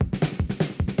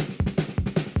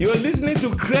You are listening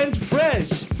to Crunch Fresh,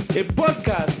 a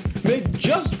podcast made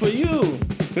just for you.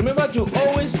 Remember to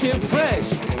always stay fresh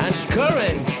and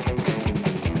current,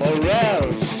 or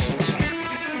else.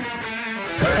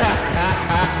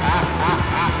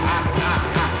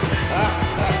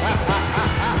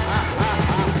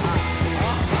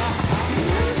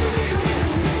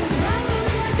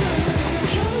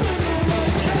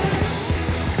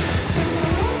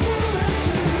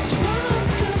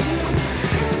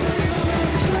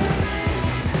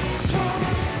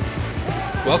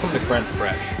 Welcome to Crunch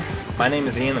Fresh. My name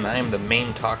is Ian and I am the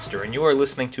main talkster, and you are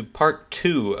listening to part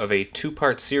 2 of a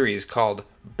 2-part series called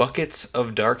Buckets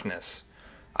of Darkness.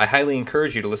 I highly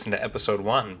encourage you to listen to episode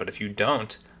 1, but if you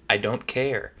don't, I don't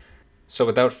care. So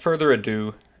without further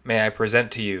ado, may I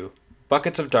present to you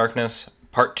Buckets of Darkness,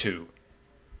 part 2.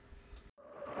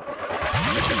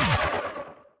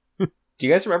 Do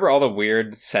you guys remember all the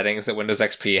weird settings that Windows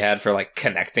XP had for, like,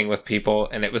 connecting with people?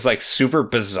 And it was, like, super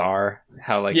bizarre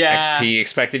how, like, XP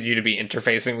expected you to be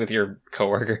interfacing with your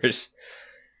coworkers.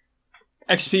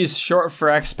 XP is short for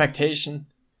expectation.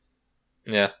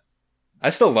 Yeah.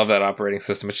 I still love that operating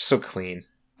system. It's just so clean.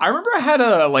 I remember I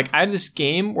had this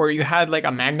game where you had, like,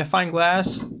 a magnifying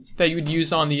glass that you would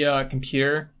use on the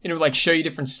computer, and it would, like, show you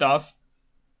different stuff.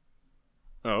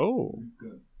 Oh.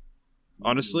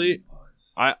 Honestly,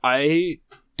 I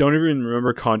don't even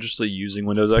remember consciously using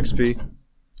Windows XP.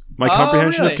 My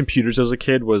comprehension of computers as a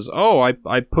kid was,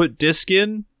 I put disk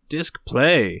in, disk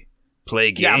play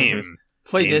game. Yeah,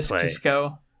 play disc,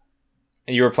 disco.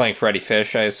 And you were playing Freddy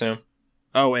Fish, I assume?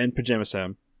 Oh, and Pajama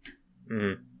Sam.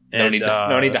 Mm-hmm. No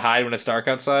need to hide when it's dark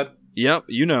outside? Yep,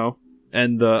 you know.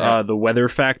 And the Weather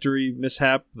Factory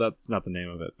mishap, that's not the name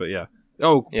of it, but yeah.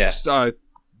 Oh, yeah.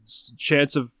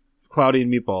 Chance of Cloudy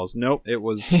and Meatballs. Nope, it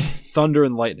was Thunder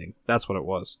and Lightning. That's what it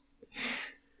was.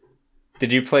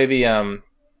 Did you play the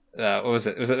what was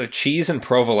it? Was it the cheese and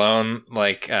provolone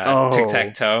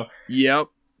tic-tac-toe? Yep.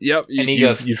 And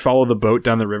you'd follow the boat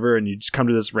down the river, and you just come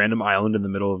to this random island in the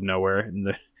middle of nowhere.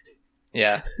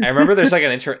 Yeah, I remember there's like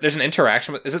there's an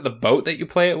interaction with. Is it the boat that you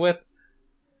play it with?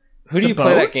 Who do you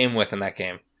play that game with in that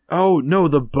game? Oh no,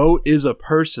 the boat is a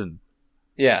person.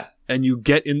 Yeah, and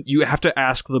you have to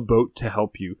ask the boat to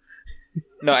help you.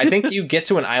 No, I think you get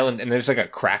to an island and there's like a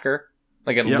cracker,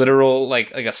 like a literal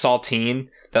like a saltine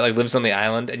that like lives on the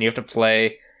island, and you have to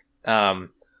play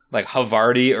like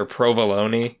Havarti or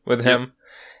provolone with him.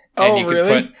 And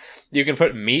really? You can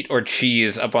put meat or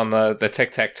cheese up on the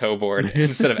tic-tac-toe board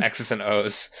instead of X's and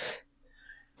O's.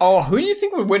 Oh, who do you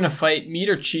think would win a fight, meat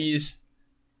or cheese?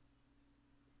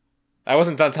 I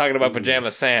wasn't done talking about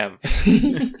Pajama Sam.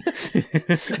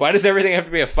 Why does everything have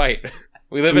to be a fight?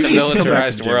 We live in a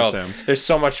militarized world. Sam. There's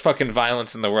so much fucking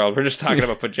violence in the world. We're just talking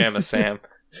about Pajama Sam.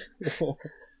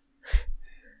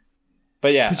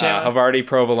 But yeah, Havarti,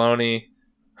 provolone.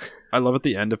 I love at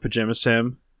the end of Pajama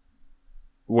Sam,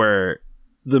 where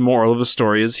the moral of the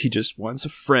story is he just wants a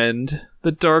friend.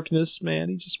 The darkness, man,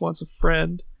 he just wants a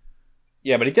friend.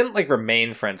 Yeah, but he didn't like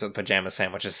remain friends with Pajama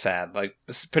Sam, which is sad. Like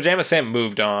Pajama Sam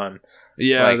moved on.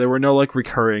 Yeah, there were no like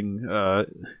recurring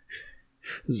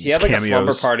he had like cameos. A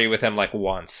slumber party with him like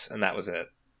once, and that was it.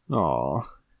 Aww.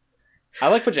 I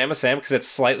like Pajama Sam because it's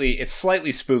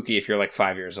slightly spooky if you're like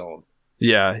 5 years old.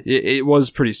 Yeah, it was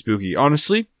pretty spooky.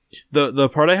 Honestly, the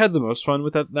part I had the most fun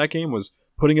with that game was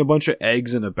putting a bunch of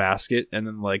eggs in a basket, and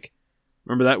then like,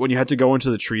 remember that when you had to go into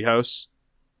the treehouse,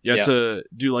 you had to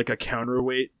do like a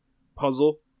counterweight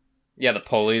puzzle. Yeah, the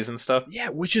pulleys and stuff. Yeah,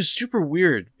 which is super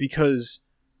weird because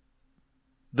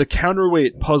the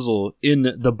counterweight puzzle in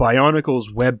the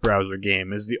Bionicle's web browser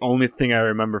game is the only thing I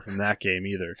remember from that game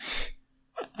either.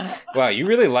 Wow, you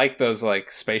really like those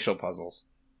like spatial puzzles.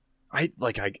 I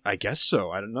guess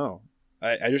so. I don't know.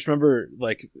 I just remember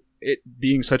like it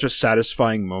being such a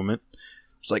satisfying moment.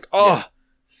 It's like,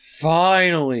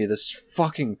 finally, this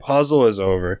fucking puzzle is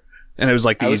over. And it was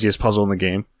like the easiest puzzle in the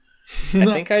game. I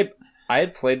think I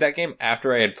had played that game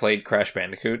after I had played Crash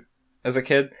Bandicoot as a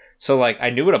kid. So like I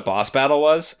knew what a boss battle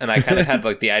was, and I kind of had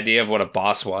like the idea of what a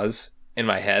boss was in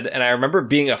my head. And I remember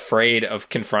being afraid of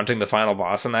confronting the final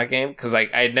boss in that game because I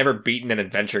had never beaten an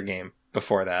adventure game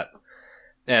before that.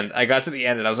 And I got to the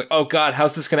end and I was like, oh god,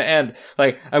 how's this going to end?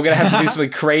 Like, I'm going to have to do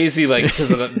something crazy, like, because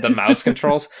of the mouse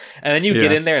controls. And then you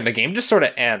get in there and the game just sort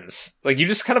of ends. Like, you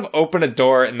just kind of open a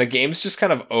door and the game's just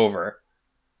kind of over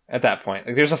at that point.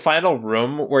 Like, there's a final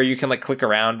room where you can, like, click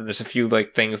around and there's a few,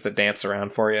 like, things that dance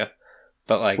around for you.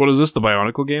 But, like... What is this, the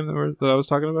Bionicle game that I was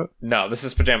talking about? No, this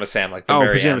is Pajama Sam, like, the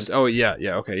very end. Oh, yeah,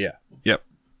 okay, yeah. Yep.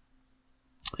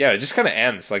 Yeah, it just kind of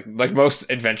ends. Like most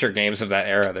adventure games of that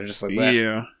era, they're just like that.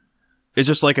 Yeah. It's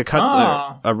just like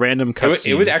a random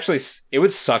cutscene. It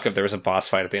would suck if there was a boss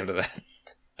fight at the end of that.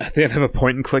 I think I'd have a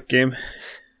point and click game.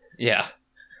 Yeah.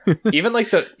 even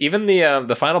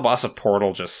the final boss of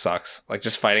Portal just sucks. Like,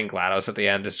 just fighting GLaDOS at the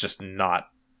end is just not,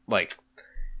 like,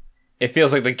 it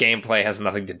feels like the gameplay has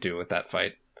nothing to do with that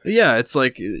fight. Yeah, it's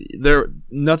like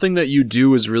nothing that you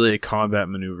do is really a combat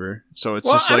maneuver. So it's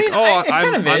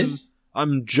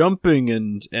I'm jumping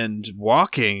and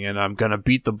walking, and I'm gonna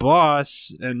beat the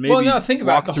boss, and maybe think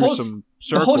about it.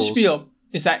 The whole spiel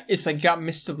is that it's like, got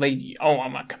Mr. Lady. Oh,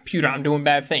 I'm a computer. I'm doing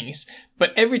bad things.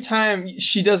 But every time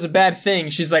she does a bad thing,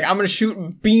 she's like, I'm gonna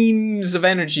shoot beams of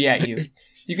energy at you.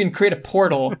 You can create a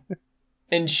portal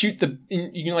and shoot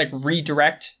you can like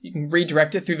redirect. You can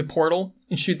redirect it through the portal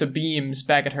and shoot the beams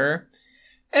back at her.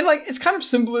 And, like, it's kind of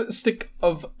simplistic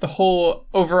of the whole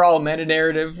overall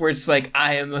meta-narrative, where it's like,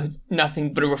 I am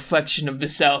nothing but a reflection of the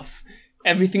self.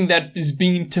 Everything that is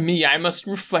beamed to me, I must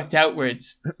reflect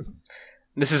outwards.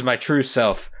 This is my true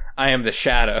self. I am the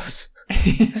shadows.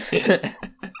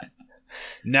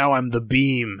 Now I'm the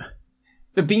beam.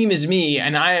 The beam is me,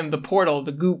 and I am the portal,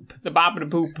 the goop, the bop and the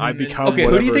poop. I become Okay,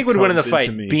 who do you think would win in the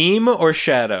fight? Beam or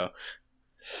Shadow?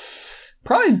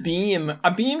 Probably Beam.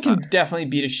 A Beam can definitely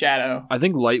beat a Shadow. I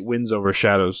think Light wins over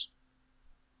Shadows.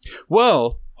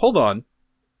 Well, hold on.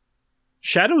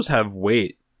 Shadows have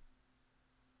weight.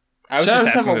 I was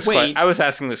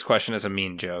asking this question as a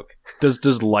mean joke.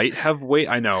 Does Light have weight?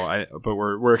 I know, but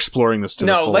we're exploring this to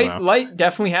the full now. Light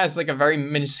definitely has like a very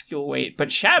minuscule weight,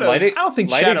 but Shadows, I don't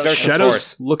think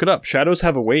Shadows. Look it up. Shadows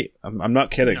have a weight. I'm not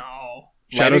kidding. No,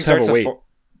 Shadows have a weight.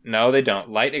 No, they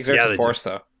don't. Light exerts a force,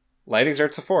 though. Light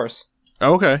exerts a force.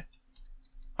 Oh, okay.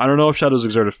 I don't know if Shadows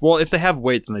exert a... Well, if they have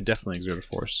weight, then they definitely exert a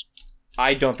force.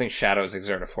 I don't think Shadows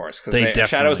exert a force, because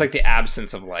Shadow is like the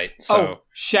absence of light. So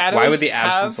Shadows why would the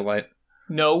absence of light...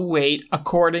 No weight,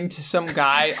 according to some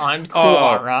guy on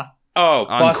Quora.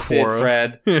 Busted, Quora.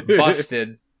 Fred.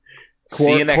 Busted.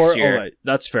 See you next year. Right.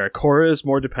 That's fair. Quora is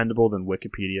more dependable than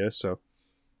Wikipedia, so...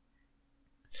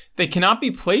 They cannot be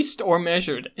placed or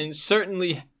measured, and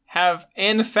certainly have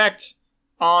an effect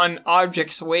on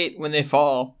objects' weight when they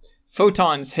fall.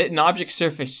 Photons hit an object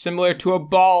surface similar to a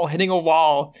ball hitting a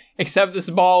wall, except this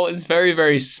ball is very,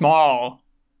 very small.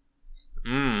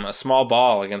 A small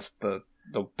ball against the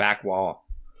back wall.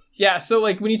 Yeah, so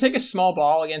like when you take a small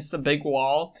ball against the big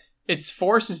wall, its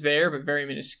force is there, but very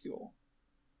minuscule.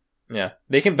 Yeah.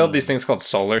 They can build these things called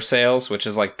solar sails, which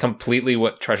is like completely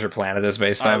what Treasure Planet is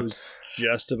based on. I was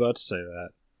just about to say that.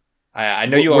 I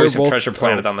know you always have Treasure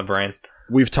Planet on the brain.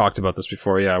 We've talked about this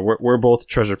before, yeah. We're both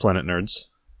Treasure Planet nerds.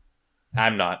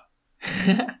 I'm not.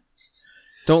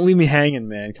 Don't leave me hanging,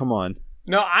 man. Come on.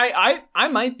 No, I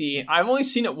might be. I've only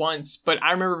seen it once, but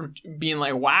I remember being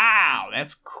like, wow,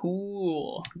 that's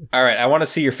cool. All right, I want to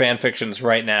see your fan fictions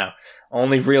right now.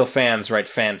 Only real fans write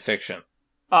fan fiction.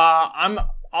 I'm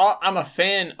a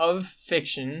fan of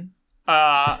fiction.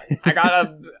 I got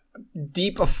a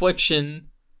deep affliction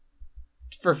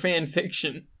for fan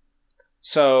fiction.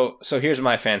 So here's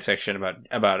my fan fiction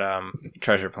about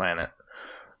Treasure Planet.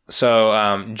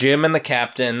 So Jim and the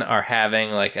captain are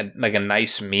having like a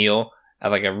nice meal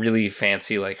at like a really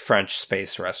fancy like French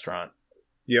space restaurant.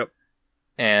 Yep.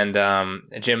 And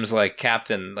Jim's like,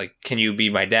 Captain, like, can you be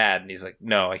my dad? And he's like,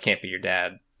 no, I can't be your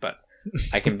dad, but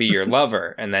I can be your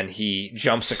lover. And then he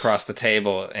jumps across the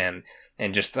table and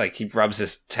just like he rubs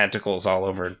his tentacles all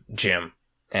over Jim.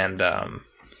 And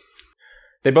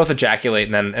they both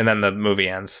ejaculate, and then the movie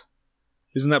ends.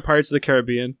 Isn't that Pirates of the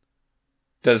Caribbean?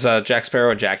 Does Jack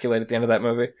Sparrow ejaculate at the end of that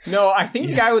movie? No, I think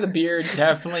the guy with a beard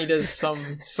definitely does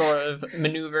some sort of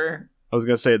maneuver. I was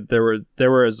gonna say there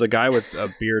was a guy with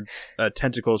a beard,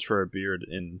 tentacles for a beard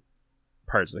in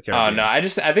Pirates of the Caribbean. Oh no,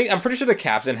 I'm pretty sure the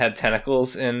captain had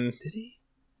tentacles in. Did he?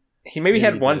 He maybe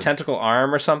had one tentacle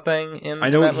arm or something in. I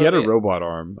know that he had a movie. robot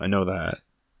arm. I know that.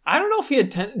 I don't know if he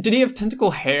had. Did he have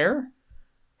tentacle hair?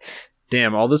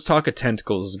 Damn! All this talk of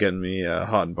tentacles is getting me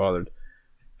hot and bothered.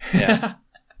 Yeah.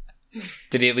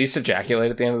 Did he at least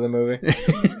ejaculate at the end of the movie?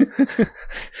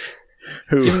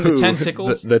 Give him the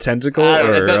tentacles. The tentacle?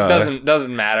 It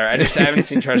doesn't matter. I haven't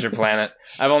seen Treasure Planet.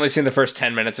 I've only seen the first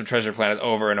 10 minutes of Treasure Planet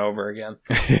over and over again.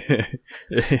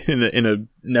 in a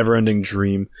never-ending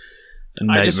dream.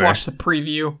 I just watched the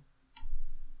preview.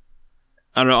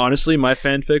 I don't know. Honestly, my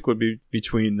fanfic would be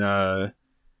between the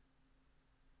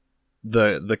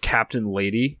captain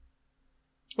lady.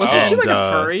 Wasn't she like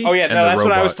a furry? Oh yeah, no, that's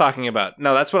what I was talking about.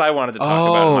 No, that's what I wanted to talk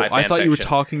about in my fanfiction. I thought you were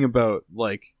talking about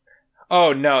like.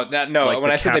 Oh no, no! Like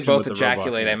when I said they both robot,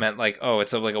 ejaculate, I meant like, oh,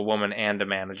 it's like a woman and a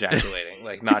man ejaculating,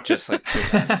 like not just like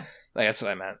two men. Like that's what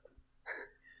I meant.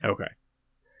 Okay.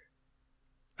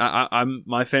 I'm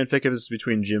my fanfic is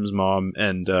between Jim's mom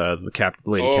and the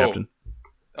lady captain.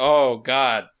 Oh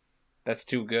God, that's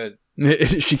too good.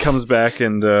 She comes back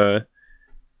and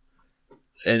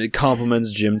it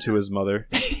compliments Jim to his mother.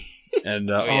 And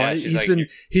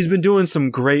he's been doing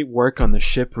some great work on the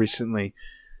ship recently.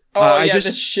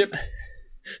 The ship.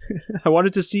 I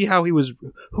wanted to see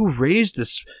who raised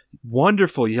this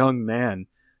wonderful young man.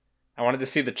 I wanted to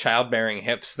see the childbearing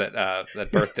hips that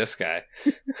birthed this guy.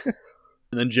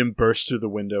 And then Jim bursts through the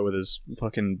window with his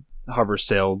fucking hover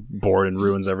sail board and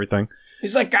ruins everything.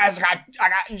 He's like, guys, I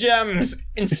got gems.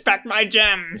 Inspect my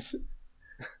gems.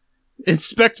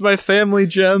 Inspect my family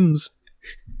gems.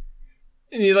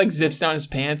 And he like zips down his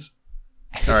pants.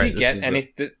 Does he get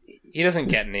any? He doesn't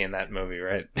get any in that movie,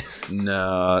 right?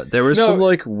 No, there was some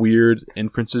like weird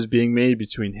inferences being made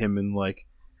between him and like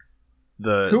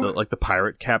the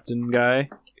pirate captain guy.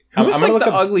 Who's like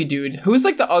the ugly dude? Who's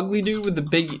like the ugly dude with the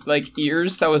big like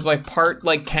ears that was like part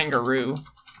like kangaroo?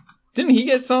 Didn't he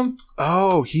get some?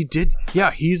 Oh, he did.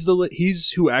 Yeah, he's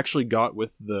who actually got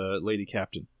with the lady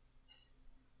captain.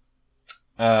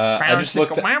 I just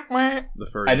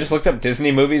looked up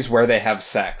Disney movies where they have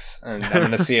sex, and I'm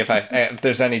gonna see if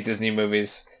there's any Disney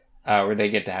movies where they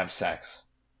get to have sex.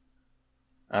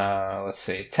 Let's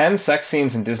see, 10 sex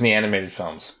scenes in Disney animated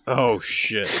films. Oh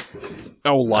shit!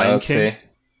 Oh, Lion King. See.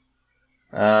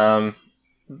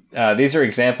 These are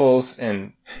examples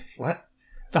in what?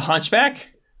 The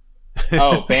Hunchback.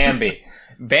 Oh, Bambi.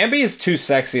 Bambi is too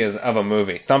sexy of a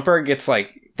movie. Thumper gets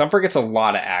a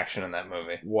lot of action in that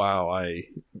movie. Wow,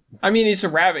 I mean, he's a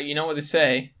rabbit. You know what they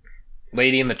say.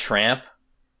 Lady and the Tramp.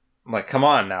 Like, come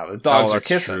on now. The dogs are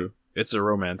kissing. True. It's a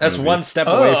romance That's movie. one step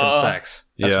away from sex.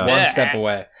 That's one step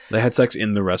away. They had sex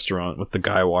in the restaurant with the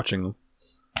guy watching them.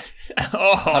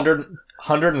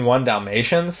 101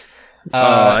 Dalmatians?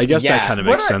 I guess that kind of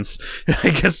makes sense. I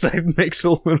guess that makes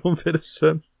a little bit of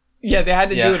sense. Yeah, they had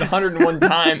to do it 101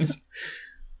 times.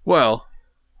 Well,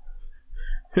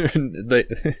 they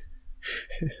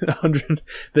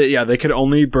could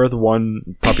only birth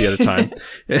one puppy at a time,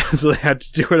 so they had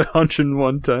to do it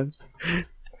 101 times.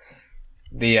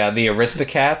 The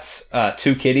Aristocats,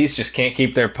 two kitties just can't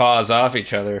keep their paws off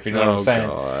each other. If you know what I'm saying.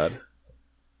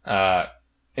 God.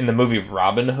 In the movie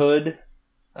Robin Hood,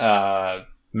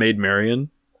 Maid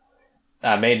Marian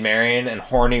and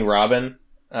Horny Robin.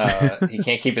 He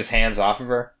can't keep his hands off of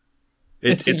her.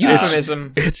 It's a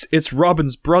euphemism. It's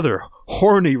Robin's brother,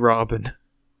 Horny Robin.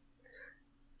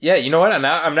 Yeah, you know what?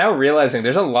 I'm now realizing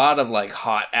there's a lot of like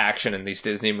hot action in these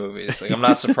Disney movies. Like, I'm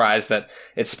not surprised that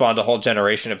it spawned a whole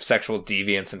generation of sexual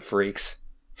deviants and freaks.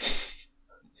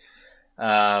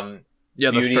 The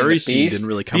furry scene didn't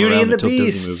really come around until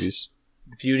Disney movies.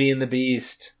 Beauty and the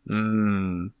Beast.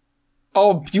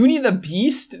 Oh, Beauty and the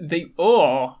Beast?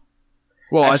 Well,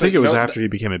 actually, I think it was after he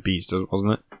became a beast,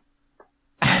 wasn't it?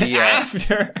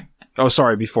 After. Oh,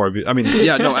 sorry, before. I mean,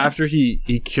 after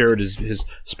he cured his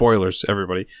spoilers,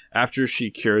 everybody. After she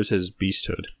cures his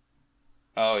beasthood.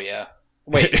 Oh, yeah.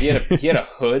 Wait, he had a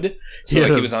hood? So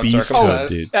he was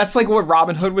uncircumcised? Oh, that's like what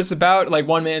Robin Hood was about? Like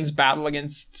one man's battle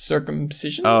against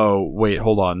circumcision? Oh, wait,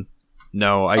 hold on.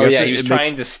 No, I guess he was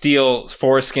trying to steal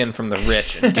foreskin from the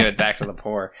rich and give it back to the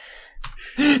poor.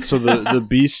 So the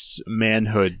beast's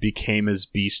manhood became his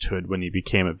beasthood when he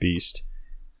became a beast.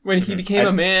 When he became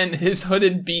a man, his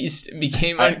hooded beast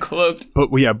became uncloaked. But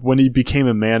when he became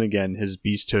a man again, his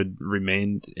beasthood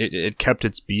remained. It kept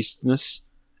its beastness.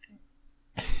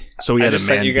 So he had a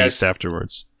man beast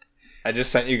afterwards. I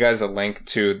just sent you guys a link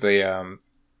to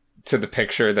the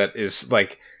picture that is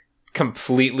like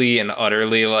completely and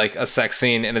utterly like a sex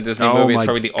scene in a Disney movie. It's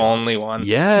probably the only one.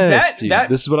 Yes,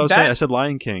 this is what I was saying. I said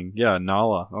Lion King. Yeah,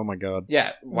 Nala. Oh my god.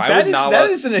 Yeah, why would Nala? That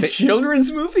isn't a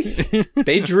children's movie.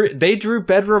 They drew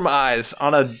bedroom eyes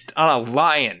on a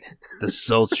lion. The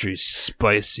sultry,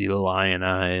 spicy lion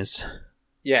eyes.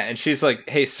 Yeah, and she's like,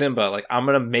 "Hey Simba, like I'm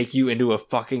gonna make you into a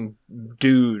fucking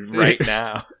dude right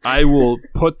now. I will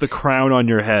put the crown on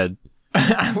your head.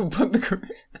 I will put the crown."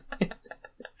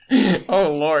 Oh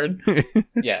Lord.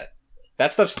 Yeah.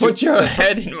 That stuff's Put your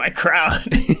head in my crown.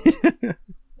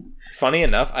 Funny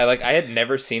enough, I had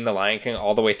never seen The Lion King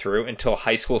all the way through until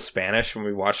high school Spanish when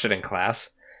we watched it in class.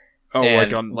 Oh,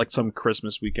 and, like on some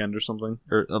Christmas weekend or something?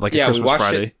 Or like a Christmas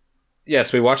Friday?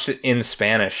 Yes, we watched it in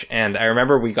Spanish, and I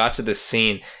remember we got to this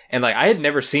scene, and I had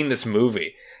never seen this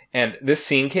movie. And this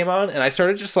scene came on, and I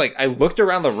started just I looked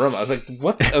around the room. I was like,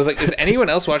 what? I was like, is anyone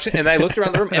else watching? And I looked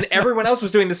around the room, and everyone else was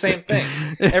doing the same thing.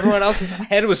 Everyone else's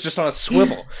head was just on a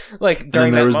swivel.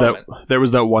 During that moment. There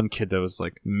was that one kid that was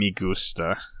like, me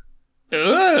gusta.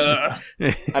 Ugh.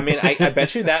 I mean, I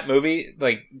bet you that movie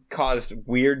like caused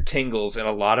weird tingles in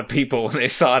a lot of people when they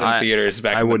saw it in theaters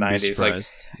back in the 90s. Like,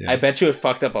 I bet you it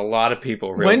fucked up a lot of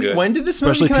people real good. When did this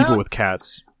movie Especially come people out? with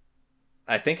cats.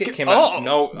 I think it came out...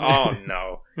 No. Oh,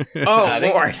 no.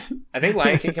 Lord. I think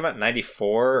Lion King came out in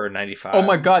 94 or 95. Oh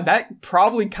my god, that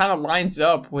probably kind of lines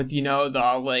up with, the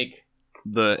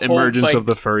whole, emergence like, of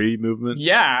the furry movement.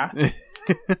 Yeah.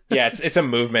 Yeah, it's a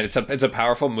movement. It's a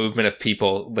powerful movement of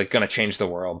people like gonna change the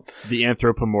world. The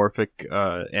anthropomorphic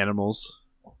animals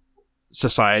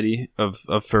society of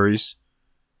furries.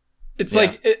 It's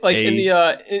in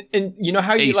the in you know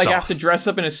how you like have to dress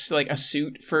up in a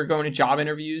suit for going to job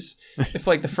interviews. If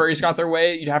like the furries got their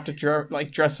way, you'd have to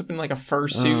dress up in like a fur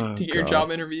suit to get your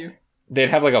job interview. They'd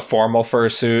have like a formal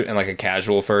fursuit and like a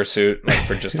casual fursuit, like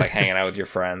for just like hanging out with your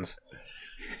friends.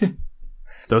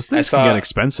 Those things can get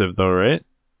expensive though, right?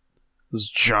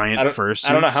 Those giant fursuits.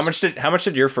 I don't know how much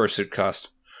did your fursuit cost?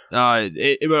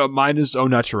 Mine is au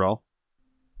naturel.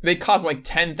 They cost like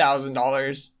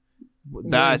 $10,000.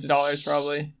 Millions of dollars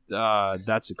probably.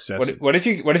 That's excessive. What if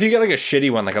you get like a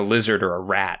shitty one, like a lizard or a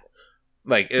rat?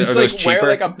 Like just like wear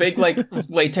like a big like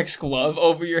latex glove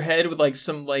over your head with like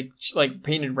some like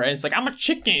painted red. It's like, I'm a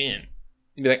chicken.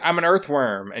 You'd be like, I'm an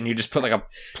earthworm, and you just put like a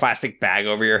plastic bag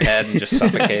over your head and just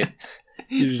suffocate.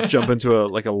 You just jump into a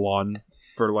lawn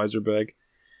fertilizer bag.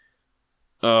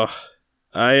 I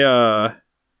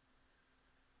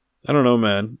don't know,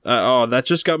 man. That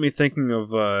just got me thinking of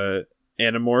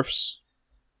Animorphs.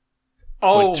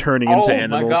 Turning into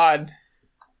animals. Oh my god.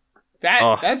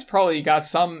 That's probably got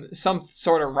some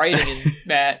sort of writing in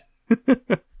that.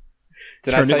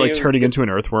 Turning into an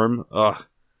earthworm. Ugh.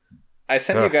 I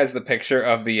sent you guys the picture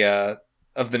of the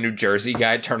New Jersey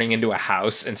guy turning into a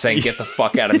house and saying, "Get the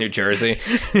fuck out of New Jersey."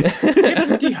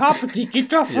 Hippity hoppity,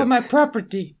 get off of my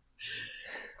property.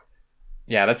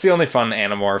 Yeah, that's the only fun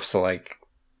Animorphs like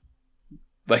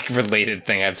related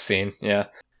thing I've seen. Yeah.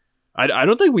 I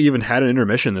don't think we even had an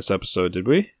intermission this episode, did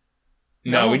we?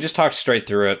 No, we just talked straight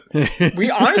through it. We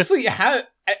honestly have.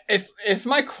 If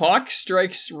my clock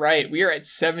strikes right, we are at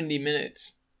 70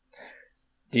 minutes.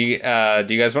 Do you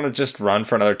guys want to just run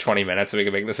for another 20 minutes so we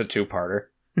can make this a two-parter?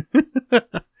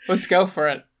 Let's go for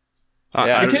it.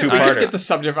 Yeah, we can get the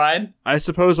subdivide. I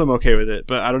suppose I'm okay with it,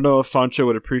 but I don't know if Fancho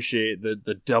would appreciate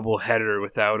the double header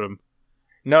without him.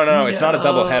 No, it's not a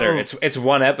double header. It's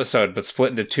one episode, but split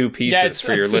into two pieces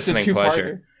for your listening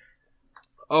pleasure.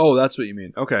 Oh, that's what you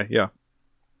mean. Okay, yeah.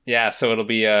 Yeah, so it'll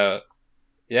be yeah.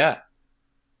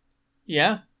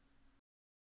 Yeah.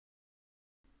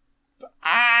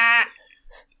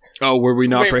 Oh, were we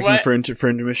not breaking for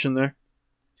intermission there?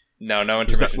 No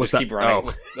intermission. Just keep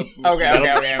running. Oh.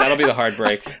 Okay. That'll be the hard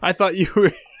break. I thought you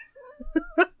were...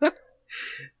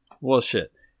 Well,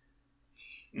 shit.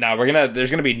 No,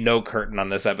 there's gonna be no curtain on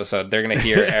this episode. They're gonna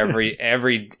hear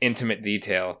every intimate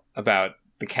detail about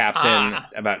the captain,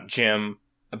 about Jim,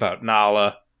 about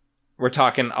Nala. We're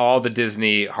talking all the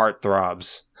Disney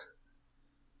heartthrobs.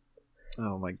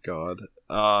 Oh my god.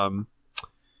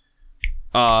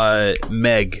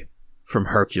 Meg from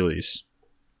Hercules.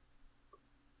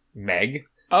 Meg?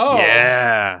 Oh.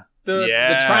 Yeah.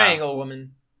 The triangle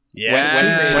woman.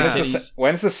 Yeah.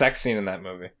 When's the sex scene in that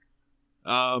movie?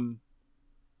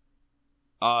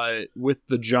 With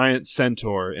the giant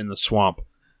centaur in the swamp.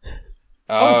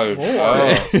 Oh.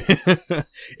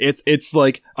 It's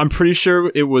like, I'm pretty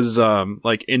sure it was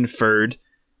like inferred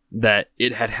that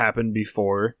it had happened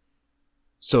before,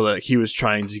 so that he was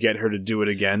trying to get her to do it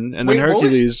again, and then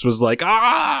Hercules was like,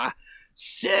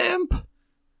 simp.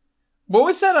 What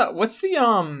was that? What's the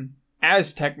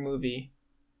Aztec movie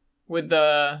with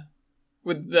the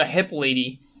hip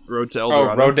lady? Road to El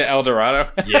Dorado. Oh, Road to El Dorado?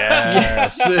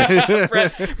 Yes.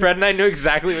 Fred and I knew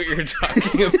exactly what you were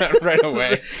talking about right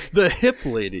away. The hip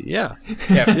lady, yeah.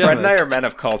 Yeah, Fred and I are men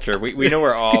of culture. We know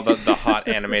where all the hot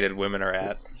animated women are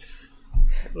at.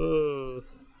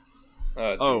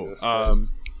 Jesus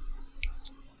Christ.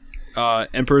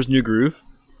 Emperor's New Groove.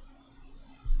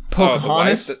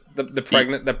 Pocahontas? The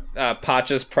pregnant,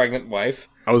 Pacha's pregnant wife.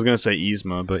 I was going to say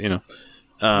Yzma, but you know.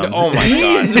 Oh my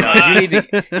god!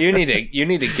 No, you need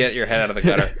to get your head out of the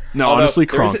gutter. No, honestly,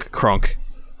 Kronk.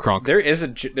 There is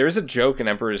a joke in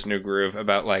Emperor's New Groove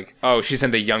about like, oh, she's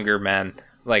into younger men,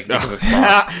 like because of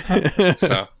Kronk.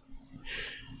 So,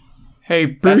 hey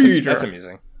Peter, that's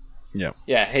amusing.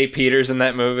 Yeah. Hey Peter's in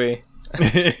that movie.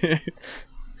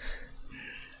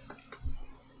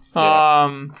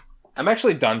 I I'm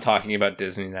actually done talking about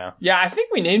Disney now. Yeah, I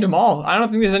think we named them all. I don't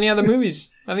think there's any other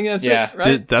movies. I think that's it,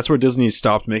 right? That's where Disney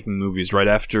stopped making movies, right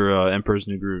after Emperor's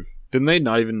New Groove. Didn't they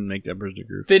not even make Emperor's New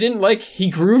Groove? They didn't like, he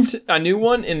grooved a new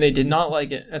one, and they did not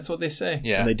like it. That's what they say.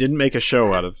 Yeah. And they didn't make a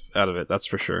show out of it, that's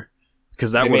for sure.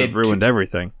 Because that would have ruined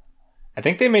everything. I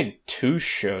think they made 2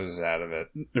 shows out of it.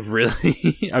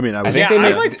 Really? I mean, I'm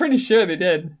pretty sure they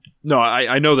did. No,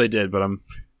 I know they did, but I'm...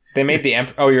 They made the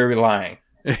Emperor... Oh, you're lying.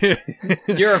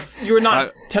 You're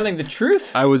not telling the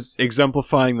truth? I was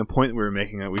exemplifying the point we were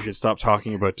making that we should stop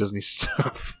talking about Disney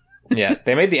stuff. Yeah,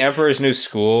 they made the Emperor's New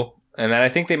School, and then I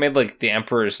think they made like the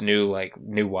Emperor's new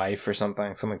wife or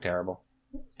something terrible.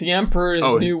 The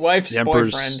Emperor's new wife's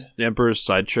boyfriend. The Emperor's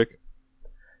side chick.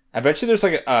 I bet you there's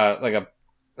like a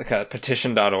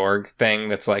petition.org thing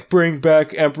that's like, bring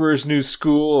back Emperor's New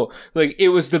School. Like, it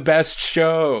was the best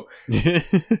show.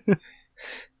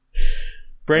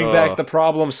 Bring back the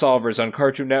Problem Solvers on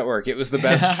Cartoon Network. It was the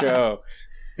best show.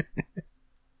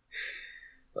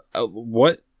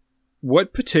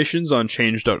 What petitions on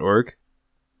change.org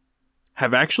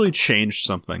have actually changed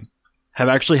something? Have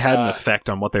actually had an effect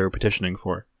on what they were petitioning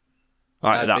for?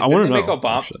 I want to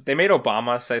know. They made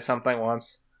Obama say something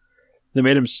once. They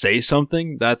made him say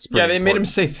something? That's pretty they important. made him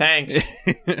say thanks.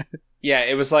 Yeah,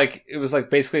 it was like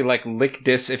basically like lick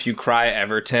this if you cry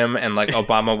ever, Tim, and like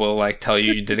Obama will like tell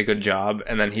you did a good job,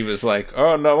 and then he was like,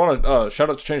 oh no, I want to shout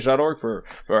out to change.org for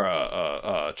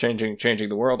changing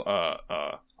the world.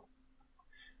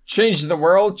 Change the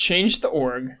world, change the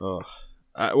org. Hold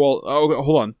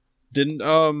on. Didn't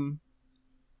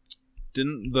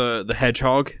the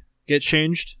hedgehog get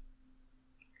changed?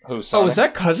 Who, Sonic? Oh, is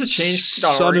that because it changed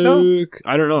 .org though?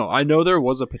 I don't know. I know there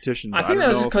was a petition. I think that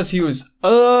was because he was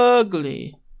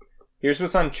ugly. Here's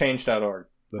what's on change.org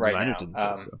right now. Didn't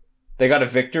say so. They got a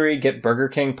victory. Get Burger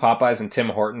King, Popeyes, and Tim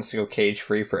Hortons to go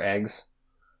cage-free for eggs.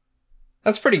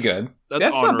 That's pretty good.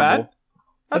 That's not bad.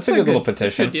 That's a good little petition.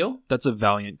 That's a good deal. That's a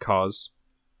valiant cause.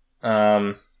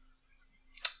 Video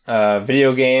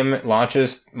game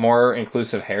launches more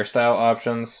inclusive hairstyle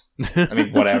options. I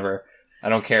mean, whatever. I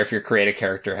don't care if your creative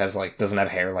character doesn't have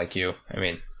hair like you. I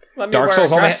mean, let me wear a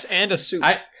dress and a suit.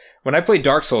 When I play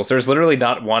Dark Souls, there's literally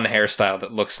not one hairstyle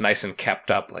that looks nice and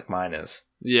kept up like mine is.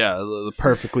 Yeah,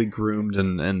 perfectly groomed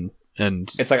and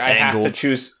it's like angled.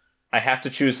 I have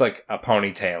to choose like a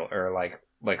ponytail or like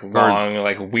long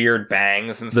like weird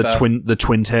bangs and stuff. The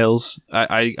twin tails.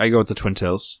 I go with the twin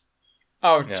tails.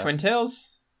 Oh, yeah. Twin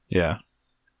tails? Yeah.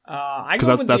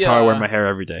 Because that's how I wear my hair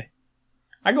every day.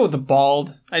 I go with the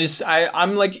bald.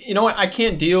 I'm like, you know what? I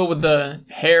can't deal with the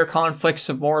hair conflicts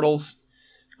of mortals.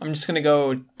 I'm just going to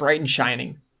go bright and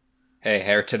shining. Hey,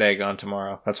 hair today, gone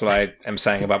tomorrow. That's what I am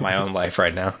saying about my own life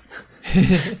right now.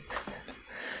 Did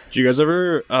you guys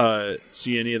ever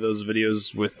see any of those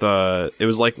videos with, it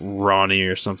was like Ronnie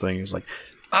or something. He was like,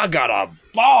 I got a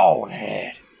bald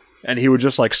head. And he would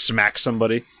just like smack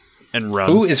somebody and run.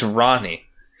 Who is Ronnie?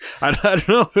 I don't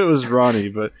know if it was Ronnie,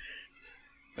 but...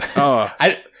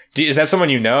 is that someone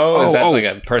you know? Is that like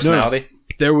a personality? No.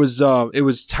 There was it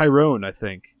was Tyrone, I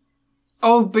think.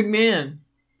 Oh, Big Man.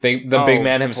 Big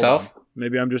Man himself?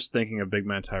 Maybe I'm just thinking of Big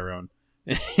Man Tyrone.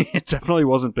 It definitely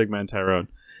wasn't Big Man Tyrone.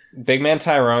 Big Man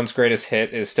Tyrone's greatest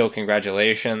hit is still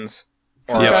Congratulations.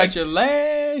 Or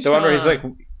Congratulations. The one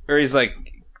where he's like,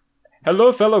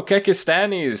 hello fellow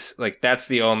Kekistanis. Like, that's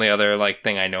the only other like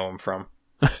thing I know him from.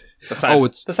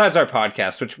 Besides our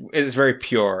podcast, which is very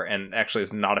pure and actually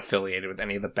is not affiliated with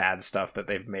any of the bad stuff that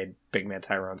they've made Big Man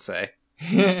Tyrone say.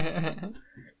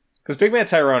 Because Big Man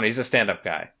Tyrone, he's a stand-up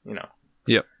guy, you know.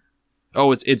 Yep.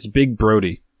 Oh, it's Big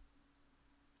Brody.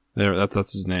 There,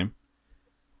 that's his name.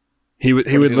 He would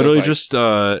literally like? Just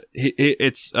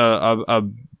it's a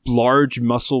large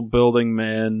muscle building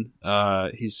man.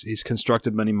 He's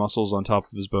constructed many muscles on top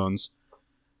of his bones,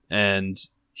 and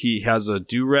he has a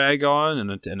do-rag on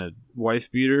and a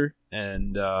wife beater,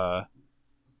 and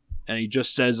he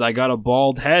just says, "I got a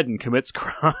bald head," and commits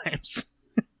crimes.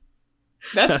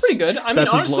 That's pretty good. I mean,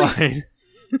 honestly,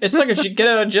 it's like a get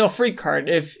out of jail free card.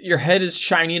 If your head is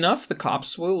shiny enough, the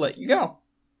cops will let you go.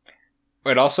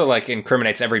 It also like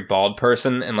incriminates every bald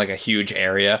person in like a huge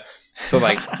area. So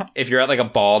like if you're at like a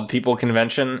bald people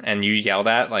convention and you yell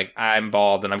that like I'm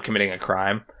bald and I'm committing a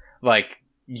crime, like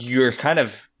you're kind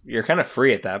of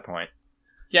free at that point.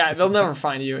 Yeah, they'll never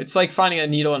find you. It's like finding a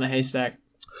needle in a haystack.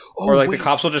 Or like the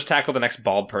cops will just tackle the next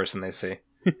bald person they see.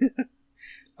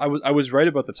 I was right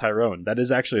about the Tyrone. That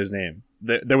is actually his name.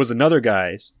 There was another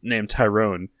guy named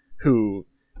Tyrone who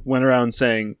went around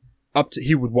saying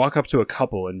he would walk up to a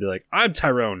couple and be like, "I'm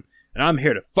Tyrone and I'm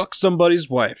here to fuck somebody's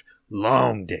wife,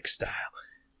 long dick style,"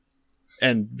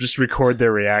 and just record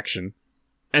their reaction.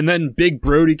 And then Big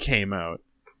Brody came out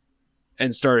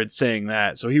and started saying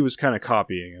that, so he was kind of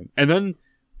copying him. And then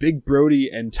Big Brody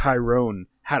and Tyrone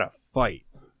had a fight.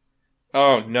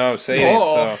 Oh, no, say it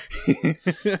ain't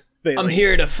so. I'm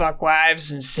here to fuck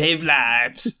wives and save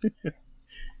lives.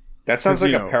 That sounds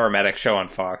like a paramedic show on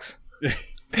Fox.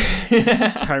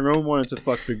 Tyrone wanted to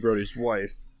fuck Big Brody's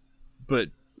wife, but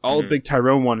all Big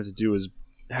Tyrone wanted to do was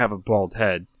have a bald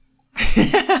head.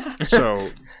 So,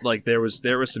 like, there was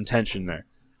some tension there.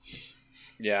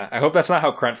 Yeah, I hope that's not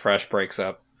how Crent Fresh breaks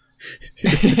up.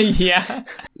 Yeah.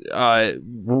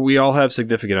 We all have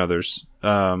significant others.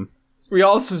 We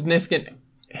all have significant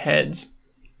heads.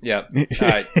 Yep.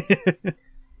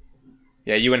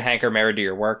 Yeah, you and Hank are married to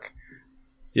your work.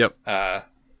 Yep. I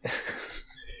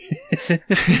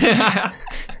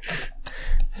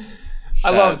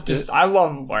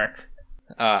love work.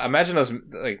 Imagine those,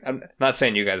 like, I'm not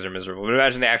saying you guys are miserable, but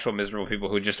imagine the actual miserable people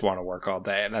who just want to work all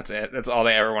day, and that's it. That's all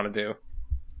they ever want to do.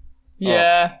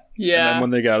 Yeah, yeah. And then when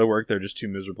they gotta work, they're just too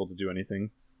miserable to do anything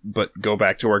but go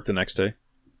back to work the next day.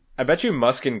 I bet you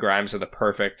Musk and Grimes are the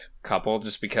perfect couple,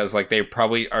 just because, like, they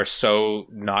probably are so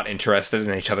not interested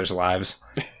in each other's lives.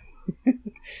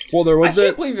 Well, I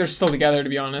can't believe they're still together, to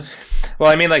be honest.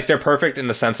 Well, I mean, like, they're perfect in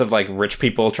the sense of, like, rich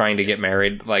people trying to get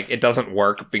married. Like, it doesn't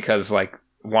work because, like,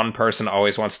 one person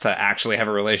always wants to actually have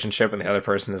a relationship and the other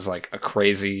person is, like, a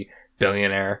crazy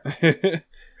billionaire.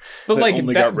 But, like,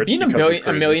 being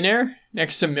a millionaire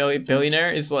next to a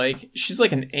billionaire is, like, she's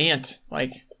like an ant.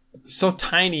 Like, so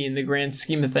tiny in the grand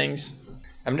scheme of things.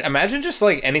 Imagine just,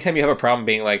 like, anytime you have a problem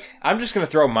being like, I'm just going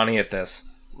to throw money at this.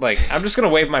 Like, I'm just going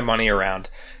to wave my money around.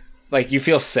 Like, you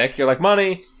feel sick, you're like,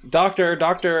 money, doctor,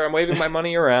 I'm waving my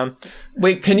money around.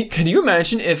 Wait, can you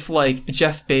imagine if, like,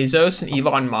 Jeff Bezos and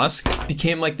Elon Musk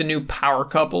became, like, the new power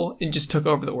couple and just took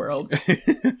over the world?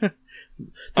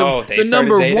 The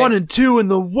number dating? 1 and 2 in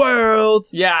the world.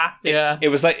 Yeah, yeah. It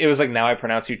was like Now I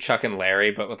Pronounce You Chuck and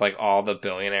Larry, but with, like, all the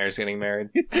billionaires getting married.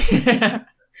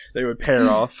 They would pair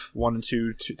off 1 and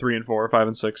 2, 3 and 4, 5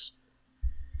 and 6.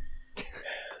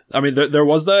 I mean, there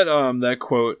was that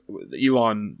quote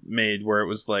Elon made where it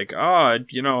was like,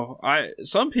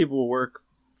 some people work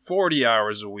 40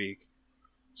 hours a week.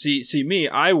 See me,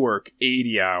 I work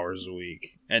 80 hours a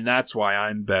week, and that's why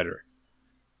I'm better.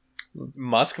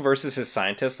 Musk versus his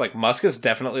scientists, like, Musk is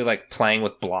definitely, like, playing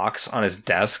with blocks on his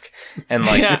desk, and,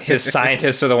 like, his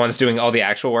scientists are the ones doing all the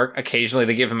actual work. Occasionally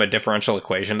they give him a differential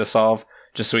equation to solve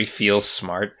just so he feels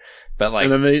smart. But, like,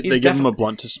 and then they give him a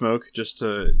blunt to smoke just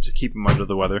to keep him under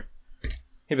the weather.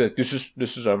 He'd be like, this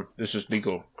is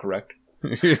legal, correct?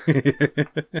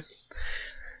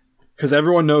 Because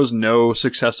everyone knows no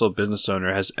successful business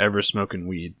owner has ever smoking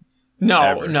weed.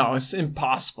 No, it's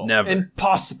impossible. Never.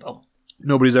 Impossible.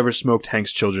 Nobody's ever smoked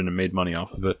Hank's children and made money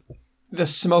off of it. The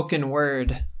smoking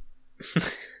word.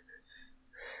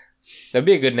 That'd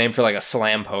be a good name for, like, a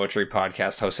slam poetry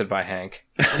podcast hosted by Hank.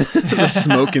 The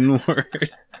smoking word.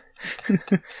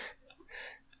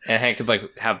 And Hank could,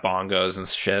 like, have bongos and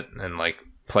shit and, like,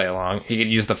 play along. He could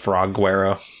use the frog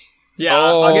guero. Yeah,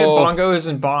 I'll get bongos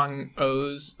and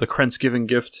bong-os. The Krentsgiving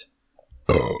gift.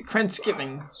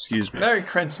 Krentsgiving. Excuse me. Merry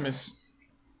Krentsmas.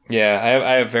 Yeah,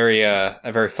 I have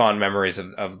very fond memories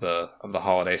of the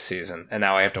holiday season, and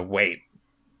now I have to wait.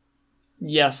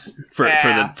 Yes. For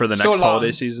the next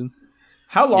holiday season?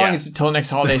 How long is it till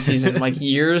next holiday season? Like,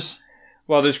 years?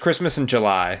 Well, there's Christmas in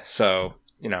July, so,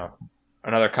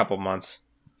 another couple months.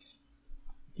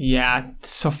 Yeah,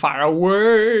 it's so far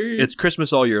away. It's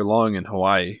Christmas all year long in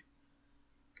Hawaii.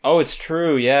 Oh, it's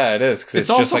true. Yeah, it is. 'Cause it's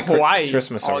just also like Hawaii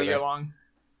Christmas all year long.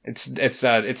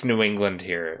 It's New England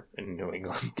here in New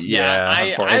England. Yeah,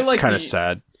 I it's like kind of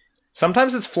sad.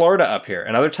 Sometimes it's Florida up here,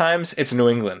 and other times it's New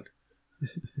England.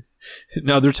 And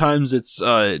other times it's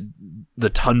the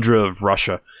tundra of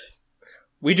Russia.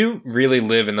 We do really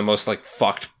live in the most, like,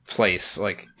 fucked place,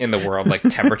 like, in the world, like,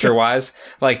 temperature wise.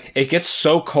 Like, it gets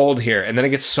so cold here, and then it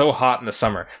gets so hot in the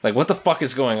summer. Like, what the fuck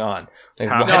is going on? Like,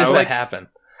 how does that happen?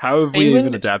 How have we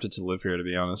even adapted to live here, to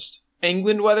be honest?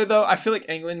 England weather, though, I feel like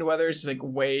England weather is, like,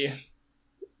 way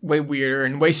weirder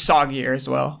and way soggier as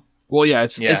well. Well, yeah,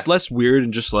 it's less weird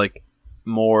and just, like,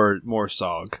 more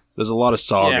sog. There's a lot of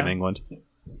sog in England.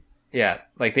 Yeah,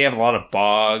 like, they have a lot of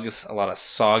bogs, a lot of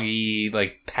soggy,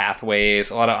 like, pathways,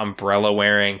 a lot of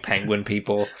umbrella-wearing penguin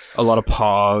people. A lot of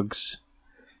pogs.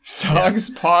 Sogs,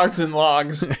 pogs, and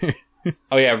logs.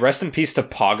 Oh, yeah, rest in peace to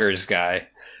Poggers guy.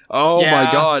 Oh,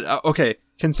 my God. Okay,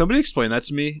 can somebody explain that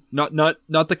to me? Not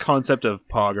the concept of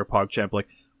Pog or PogChamp, like,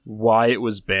 why it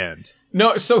was banned.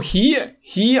 No, so he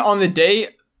on the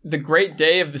great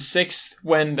day of the 6th,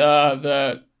 when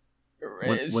the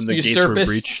gates were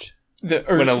breached.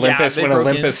 when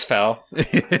Olympus fell.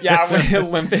 Yeah, when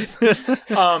Olympus.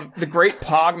 The great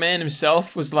Pog Man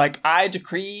himself was like, I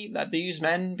decree that these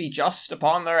men be just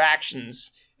upon their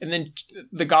actions. And then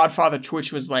the Godfather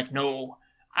Twitch was like, no,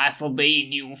 I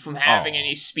forbade you from having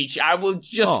any speech. I will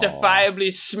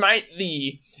justifiably smite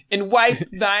thee and wipe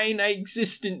thine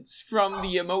existence from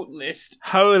the emote list.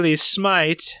 Holy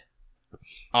smite.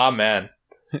 Amen.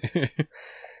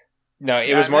 No,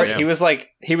 it was more. He was like,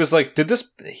 did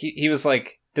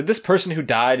this person who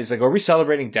died? He's like, are we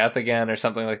celebrating death again or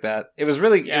something like that? It was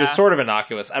really, it was sort of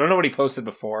innocuous. I don't know what he posted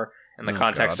before and the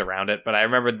context around it, but I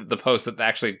remember the post that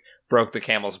actually broke the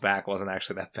camel's back wasn't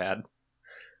actually that bad.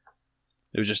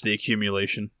 It was just the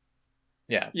accumulation.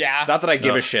 Yeah. Yeah. Not that I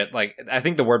give a shit. Like, I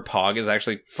think the word pog is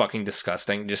actually fucking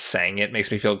disgusting. Just saying it makes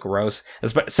me feel gross.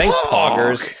 Saying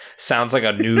poggers sounds like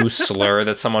a new slur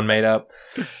that someone made up.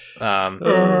 Like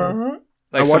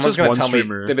someone's gonna tell me,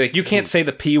 they'll be like, you can't say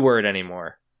the P word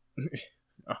anymore.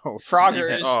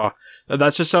 Froggers. Oh,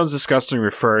 that just sounds disgusting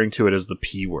referring to it as the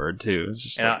P word too. It's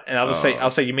just I'll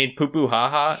say, you mean poo poo ha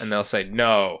ha? And they'll say,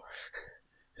 no.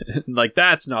 Like,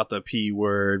 that's not the P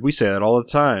word. We say that all the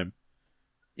time.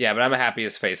 Yeah, but I'm happy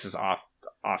his face is off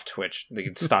Twitch. They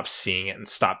can stop seeing it and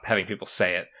stop having people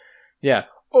say it. Yeah.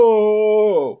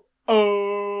 Oh,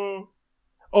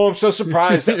 I'm so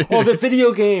surprised. The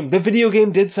video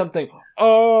game did something.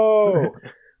 Oh.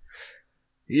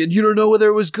 You don't know whether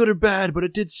it was good or bad, but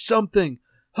it did something.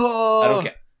 Oh. I don't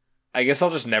care. I guess I'll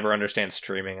just never understand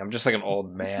streaming. I'm just like an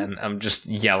old man. I'm just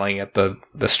yelling at the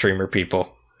streamer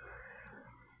people.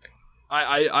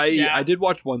 I did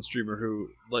watch one streamer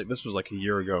who, like, this was like a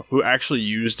year ago, who actually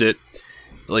used it,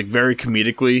 like, very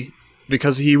comedically,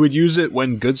 because he would use it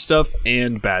when good stuff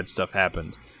and bad stuff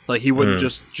happened. Like, he wouldn't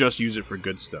just use it for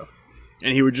good stuff.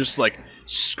 And he would just, like,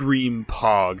 scream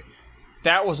pog.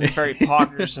 That wasn't very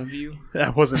poggers of you.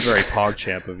 That wasn't very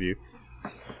PogChamp of you.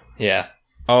 Yeah.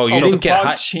 Oh, you didn't get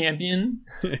Pog champion?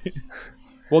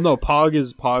 Well, no, Pog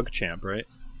is PogChamp, right?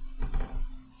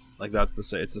 Like, it's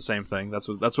the same thing. That's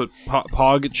what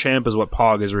PogChamp is what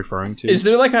Pog is referring to. Is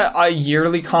there like a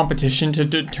yearly competition to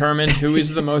determine who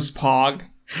is the most Pog?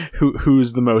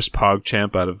 Who's the most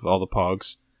PogChamp out of all the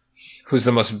Pogs? Who's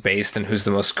the most based and who's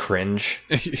the most cringe?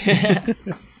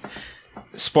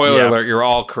 Spoiler alert, you're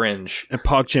all cringe. And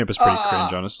PogChamp is pretty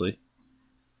cringe, honestly.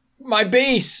 My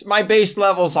base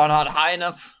levels are not high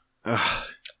enough.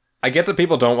 I get that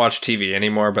people don't watch TV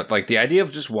anymore, but like the idea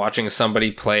of just watching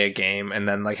somebody play a game and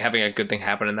then like having a good thing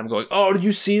happen and them going, "Oh, did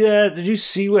you see that? Did you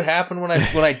see what happened when I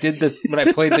played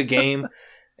the game?"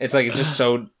 It's like, it's just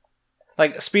so,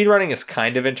 like, speedrunning is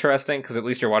kind of interesting because at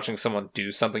least you're watching someone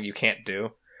do something you can't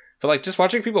do. But like just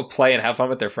watching people play and have fun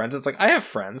with their friends, it's like, I have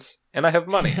friends and I have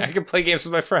money. I can play games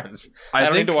with my friends. I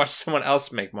don't need to watch someone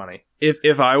else make money.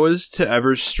 If I was to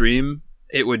ever stream,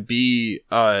 it would be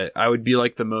I would be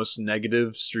like the most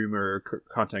negative streamer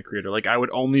content creator. Like, I would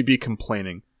only be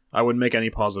complaining. I wouldn't make any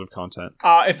positive content.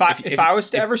 If I was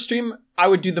to ever stream, I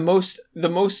would do the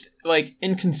most like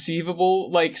inconceivable,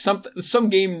 like some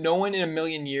game no one in a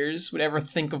million years would ever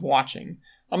think of watching.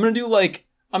 I'm gonna do like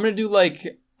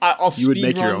I'll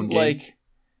speedrun like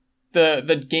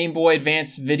the Game Boy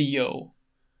Advance video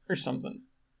or something.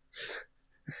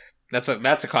 That's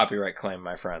a copyright claim,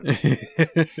 my friend.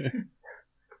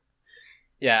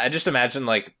 Yeah, I just imagine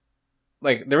like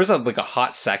there was a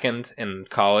hot second in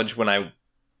college when I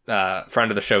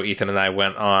friend of the show Ethan and I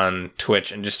went on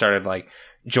Twitch and just started like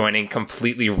joining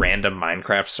completely random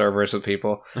Minecraft servers with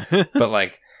people. But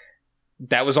like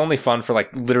that was only fun for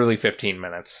like literally 15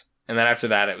 minutes. And then after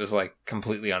that, it was, like,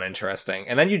 completely uninteresting.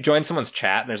 And then you join someone's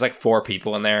chat, and there's, like, 4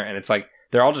 people in there, and it's, like,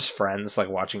 they're all just friends, like,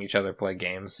 watching each other play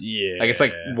games. Yeah. Like, it's,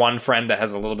 like, one friend that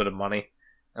has a little bit of money,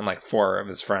 and, like, 4 of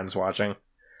his friends watching.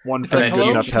 One friend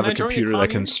doesn't have to have a computer that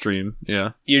can stream.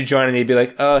 Yeah. You join, and he'd be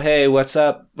like, oh, hey, what's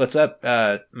up?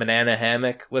 Banana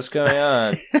hammock? What's going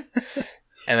on?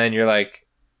 And then you're like,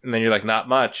 not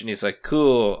much. And he's like,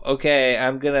 cool. Okay,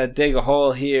 I'm gonna dig a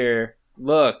hole here.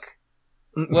 Look.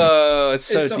 Whoa, it's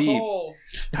so deep. Hole.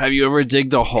 Have you ever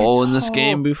digged a hole in this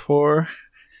game before?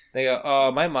 They go,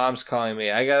 oh, my mom's calling me.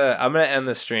 I'm gonna end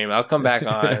the stream. I'll come back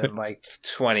on in like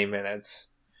 20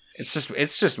 minutes.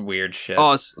 It's just weird shit.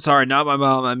 Oh, sorry, not my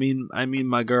mom. I mean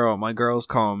my girl. My girl's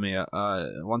calling me.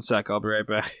 1 sec, I'll be right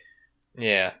back.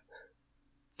 Yeah.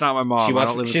 It's not my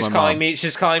mom. She's calling me.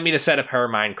 She's calling me to set up her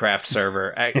Minecraft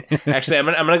server. Actually, I'm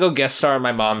gonna go guest star on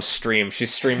my mom's stream.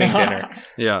 She's streaming dinner.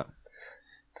 Yeah.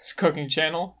 It's cooking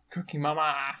channel, Cooking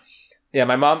Mama. Yeah,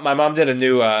 my mom did a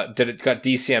new got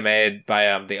DCMA'd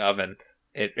by the oven.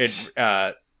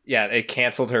 It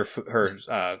canceled her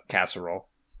casserole.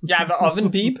 Yeah, the oven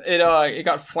beep. It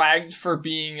got flagged for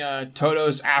being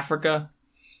Toto's Africa.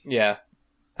 Yeah.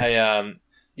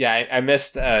 I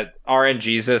missed RN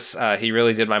Jesus. He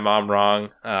really did my mom wrong.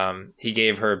 He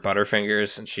gave her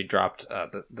Butterfingers and she dropped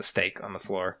the steak on the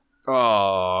floor.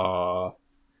 Oh,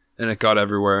 and it got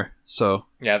everywhere. So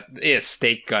yeah,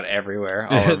 steak got everywhere,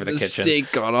 all over the kitchen.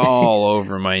 Steak got all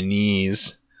over my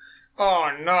knees.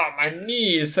 Oh no, my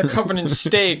knees! They're covered in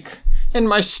steak, and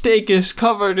my steak is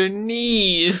covered in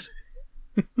knees.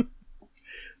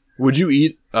 Would you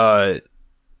eat a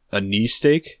knee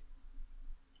steak?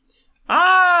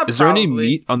 Is there any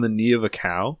meat on the knee of a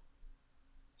cow?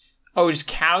 Oh, just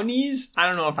cow knees? I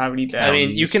don't know if I would eat that. I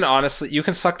mean, you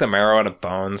can suck the marrow out of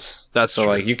bones. That's so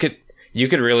true. Like you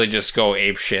could really just go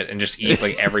ape shit and just eat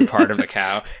like every part of the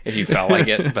cow if you felt like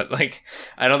it. But like,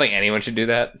 I don't think anyone should do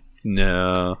that.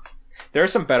 No. There are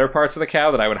some better parts of the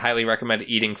cow that I would highly recommend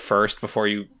eating first before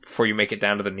you make it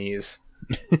down to the knees.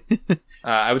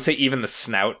 I would say even the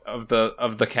snout of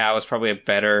the cow is probably a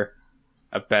better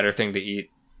thing to eat.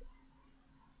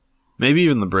 Maybe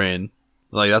even the brain.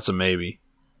 Like, that's a maybe.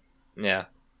 Yeah.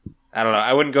 I don't know.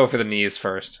 I wouldn't go for the knees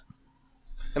first.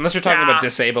 Unless you're talking about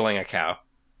disabling a cow.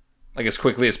 Like, as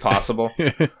quickly as possible.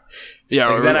 Yeah.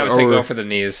 Like, then I would say go for the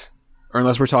knees. Or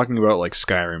unless we're talking about, like,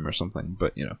 Skyrim or something.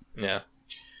 But, you know. Yeah.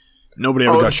 Nobody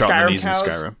ever got shot in the Skyrim knees cows? in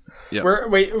Skyrim. Yep.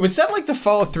 Wait, was that like the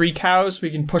Fallout 3 cows? We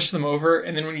can push them over,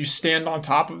 and then when you stand on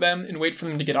top of them and wait for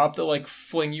them to get up, they'll like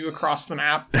fling you across the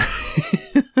map.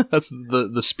 That's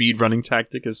the speed running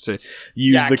tactic, is to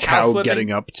use the cow flipping.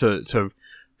 Getting up to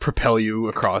propel you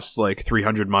across like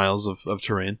 300 miles of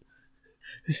terrain.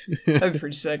 That'd be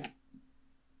pretty sick.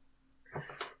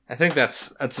 I think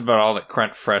that's about all that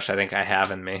Crent Fresh I think I have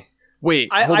in me.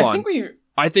 Wait, hold on.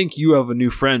 I think you have a new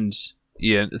friend,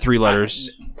 Ian. 3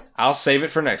 letters. I'll save it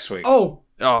for next week.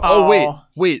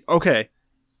 Wait. Okay,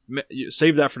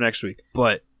 save that for next week.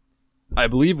 But I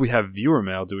believe we have viewer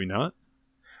mail. Do we not?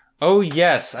 Oh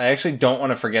yes, I actually don't want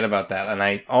to forget about that, and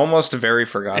I almost very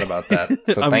forgot about that.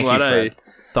 So I'm thank you, glad Fred. I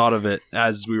thought of it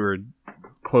as we were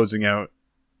closing out.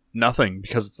 Nothing,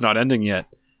 because it's not ending yet.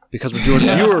 Because we're doing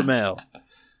viewer mail.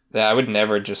 Yeah, I would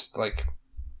never just like.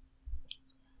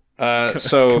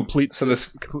 Completely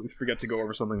forget to go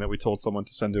over something that we told someone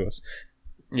to send to us.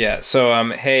 Yeah.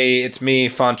 So hey, it's me,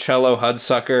 Foncello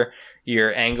Hudsucker,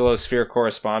 your Anglosphere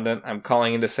correspondent. I'm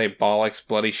calling in to say bollocks,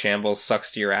 bloody shambles,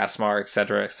 sucks to your assmar,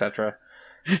 etc., etc.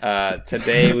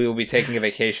 Today we will be taking a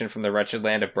vacation from the wretched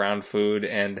land of brown food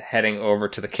and heading over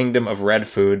to the kingdom of red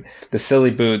food, the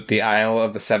silly boot, the Isle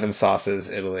of the Seven Sauces,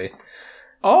 Italy.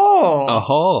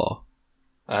 Oh.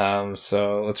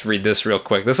 So let's read this real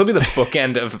quick. This will be the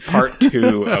bookend of part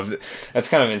 2 of that's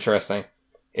kind of interesting.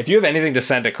 If you have anything to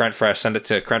send to Crentfresh, send it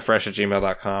to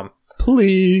crentfresh@gmail.com.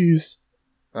 Please.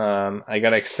 I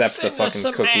gotta accept send the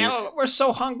fucking cookies. Mail. We're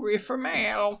so hungry for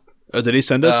mail. Did he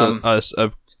send us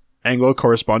a Anglo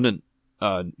correspondent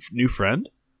new friend?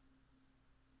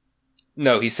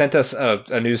 No, he sent us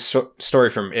a news story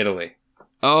from Italy.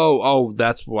 Oh,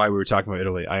 that's why we were talking about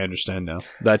Italy. I understand now.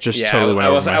 That just totally went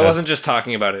over my head. I wasn't just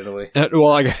talking about Italy.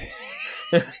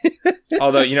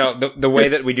 Although, you know, the way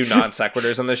that we do non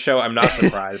sequiturs on this show, I'm not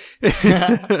surprised.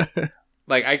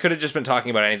 Like, I could have just been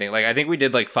talking about anything. Like, I think we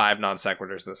did like 5 non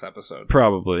sequiturs this episode.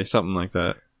 Probably something like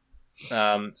that.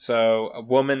 So a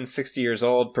woman 60 years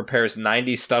old prepares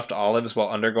 90 stuffed olives while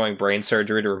undergoing brain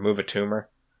surgery to remove a tumor.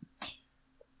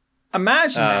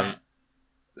 Imagine that.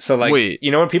 So like,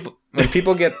 you know, when people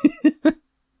get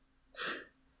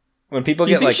when people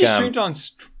you get think like she streamed on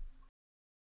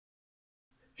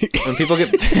when people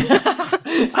get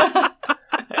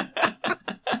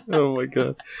oh my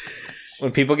god,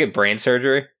 when people get brain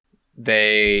surgery,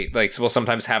 they like will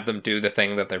sometimes have them do the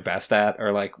thing that they're best at,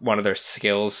 or like one of their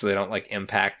skills, so they don't like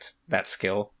impact that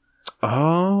skill.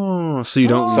 Oh, so you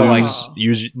don't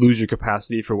lose your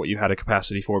capacity for what you had a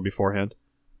capacity for beforehand.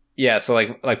 Yeah, so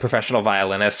like professional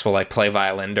violinists will like play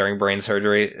violin during brain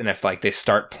surgery, and if like they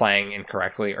start playing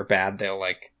incorrectly or bad, they'll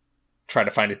like try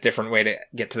to find a different way to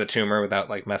get to the tumor without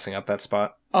like messing up that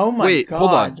spot. Oh my god!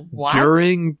 Hold on. What?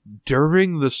 During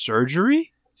the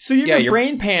surgery? So you have your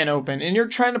brain pan open, and you're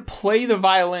trying to play the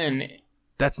violin.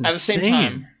 That's insane. At the same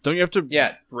time. Don't you have to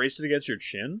brace it against your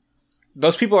chin?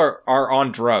 Those people are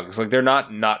on drugs. Like they're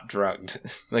not drugged.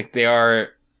 Like they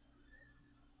are.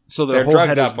 So they're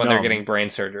drugged up when they're getting brain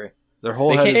surgery. Their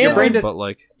whole head is numb, but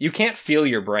like you can't feel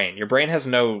your brain. Your brain has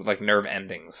no like nerve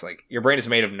endings. Like your brain is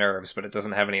made of nerves, but it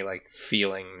doesn't have any like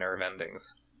feeling nerve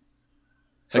endings.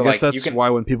 So I guess that's why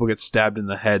when people get stabbed in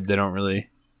the head, they don't really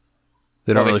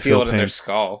feel it pain in their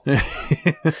skull.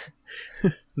 In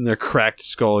their cracked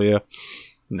skull, yeah.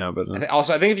 No, but I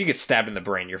think if you get stabbed in the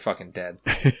brain, you're fucking dead.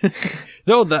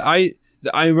 No, I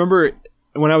remember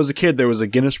when I was a kid, there was a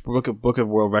Guinness Book of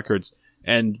World Records,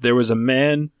 and there was a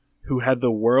man who had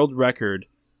the world record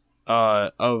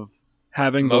of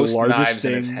having most the largest knives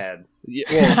thing in his head. Yeah,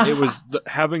 well, it was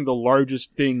having the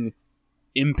largest thing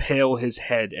impale his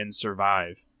head and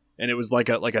survive, and it was like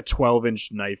a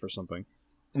 12-inch knife or something.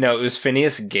 No, it was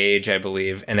Phineas Gage, I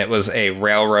believe, and it was a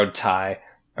railroad tie.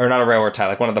 Or not a railroad tie,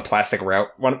 like one of the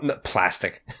one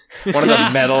of the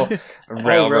metal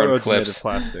railroad clips. Made of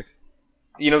plastic.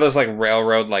 You know those like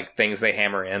railroad like things they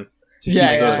hammer in?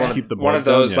 One of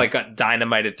those like got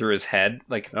dynamited through his head,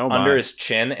 like under his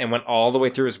chin, and went all the way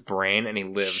through his brain, and he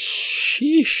lived.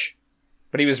 Sheesh.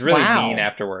 But he was really mean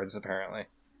afterwards, apparently.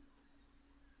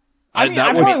 I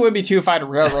probably would be too if I had a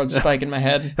railroad spike in my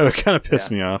head. It would kind of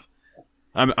piss me off.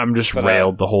 I'm just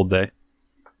railed the whole day.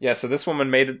 Yeah, so this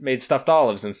woman made stuffed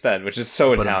olives instead, which is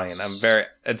so Italian.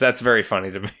 That's very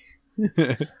funny to me.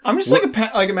 I'm just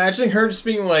like imagining her just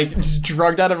being like just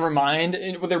drugged out of her mind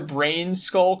and with her brain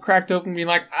skull cracked open, being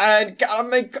like, I gotta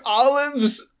make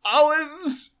olives.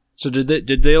 So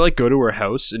did they like go to her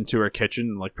house into her kitchen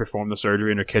and like perform the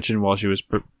surgery in her kitchen while she was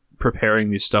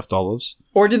preparing these stuffed olives?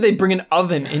 Or did they bring an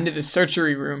oven into the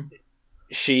surgery room?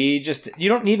 You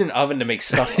don't need an oven to make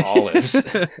stuffed olives.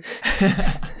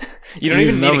 You don't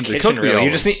even need a kitchen, really.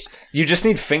 You just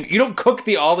need finger. You don't cook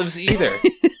the olives either.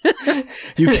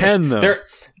 You can though.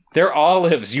 They're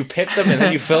olives. You pit them and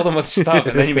then you fill them with stuff,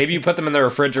 and then maybe you put them in the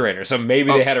refrigerator. So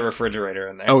maybe they had a refrigerator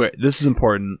in there. Okay, this is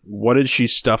important. What did she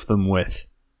stuff them with?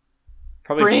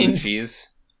 Probably brains. Blue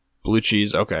cheese. Blue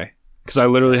cheese. Okay, because I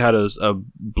literally had a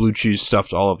blue cheese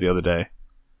stuffed olive the other day.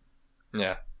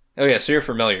 Yeah. Oh yeah. So you're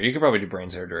familiar. You could probably do brain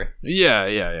surgery.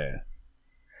 Yeah.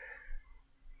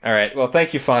 All right. Well,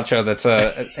 thank you, Fancho. That's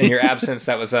in your absence.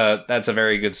 That's a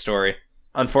very good story.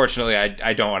 Unfortunately,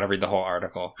 I don't want to read the whole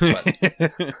article. But.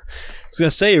 I was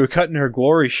gonna say you were cutting her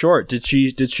glory short. Did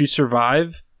she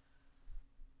survive?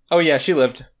 Oh yeah, she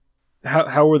lived.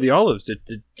 How were the olives?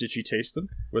 Did she taste them?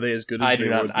 Were they as good as I do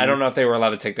not? I don't know if they were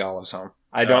allowed to take the olives home.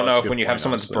 I don't know if when you have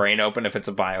someone's brain open, if it's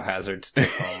a biohazard to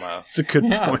take home. It's a good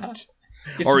point.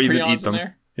 Or even eat them.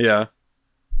 There. Yeah.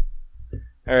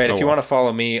 All right. If you want to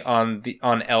follow me on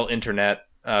El Internet,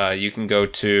 you can go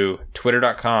to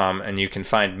twitter.com and you can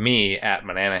find me at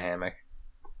Banana Hammock.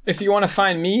 If you want to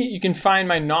find me, you can find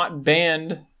my not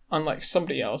banned, unlike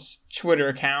somebody else, Twitter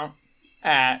account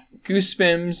at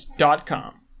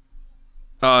goosebims.com.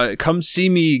 Come see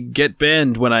me get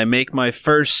banned when I make my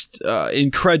first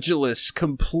incredulous,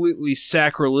 completely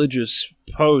sacrilegious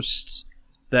posts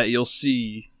that you'll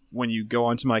see when you go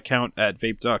onto my account at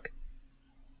VapeDuck.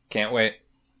 Can't wait.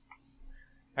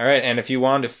 All right, and if you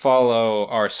want to follow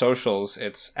our socials,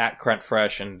 it's at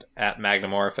Crentfresh and at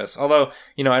Magnamorphous. Although,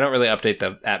 I don't really update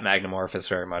the at Magnamorphous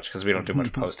very much because we don't do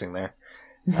much posting there.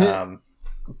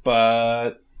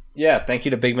 But yeah, thank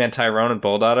you to Big Man Tyrone and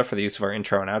Bulldada for the use of our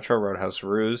intro and outro, Roadhouse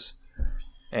Ruse.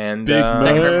 And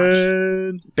thank you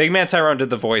very much. Big Man Tyrone did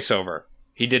the voiceover.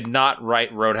 He did not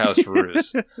write Roadhouse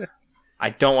Ruse. I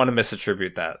don't want to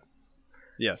misattribute that.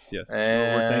 Yes. We're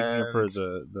thanking you for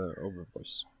the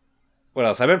overvoice. What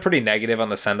else? I've been pretty negative on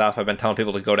the send-off. I've been telling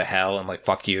people to go to hell and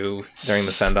fuck you during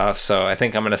the send-off. So I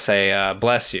think I'm going to say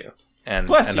bless you.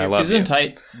 And I love you.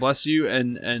 Tight. Bless you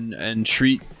and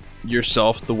treat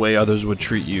yourself the way others would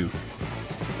treat you.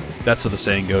 That's what the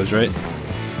saying goes, right?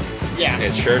 Yeah.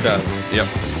 It sure does. Yep.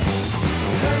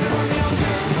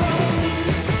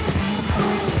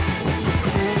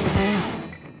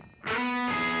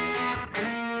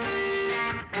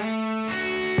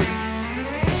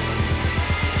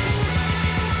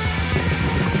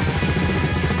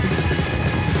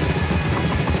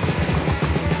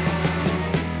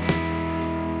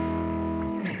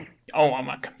 Oh, on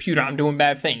my computer, I'm doing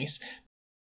bad things.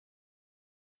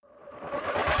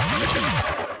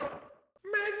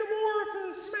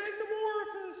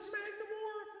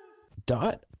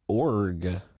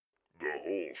 .org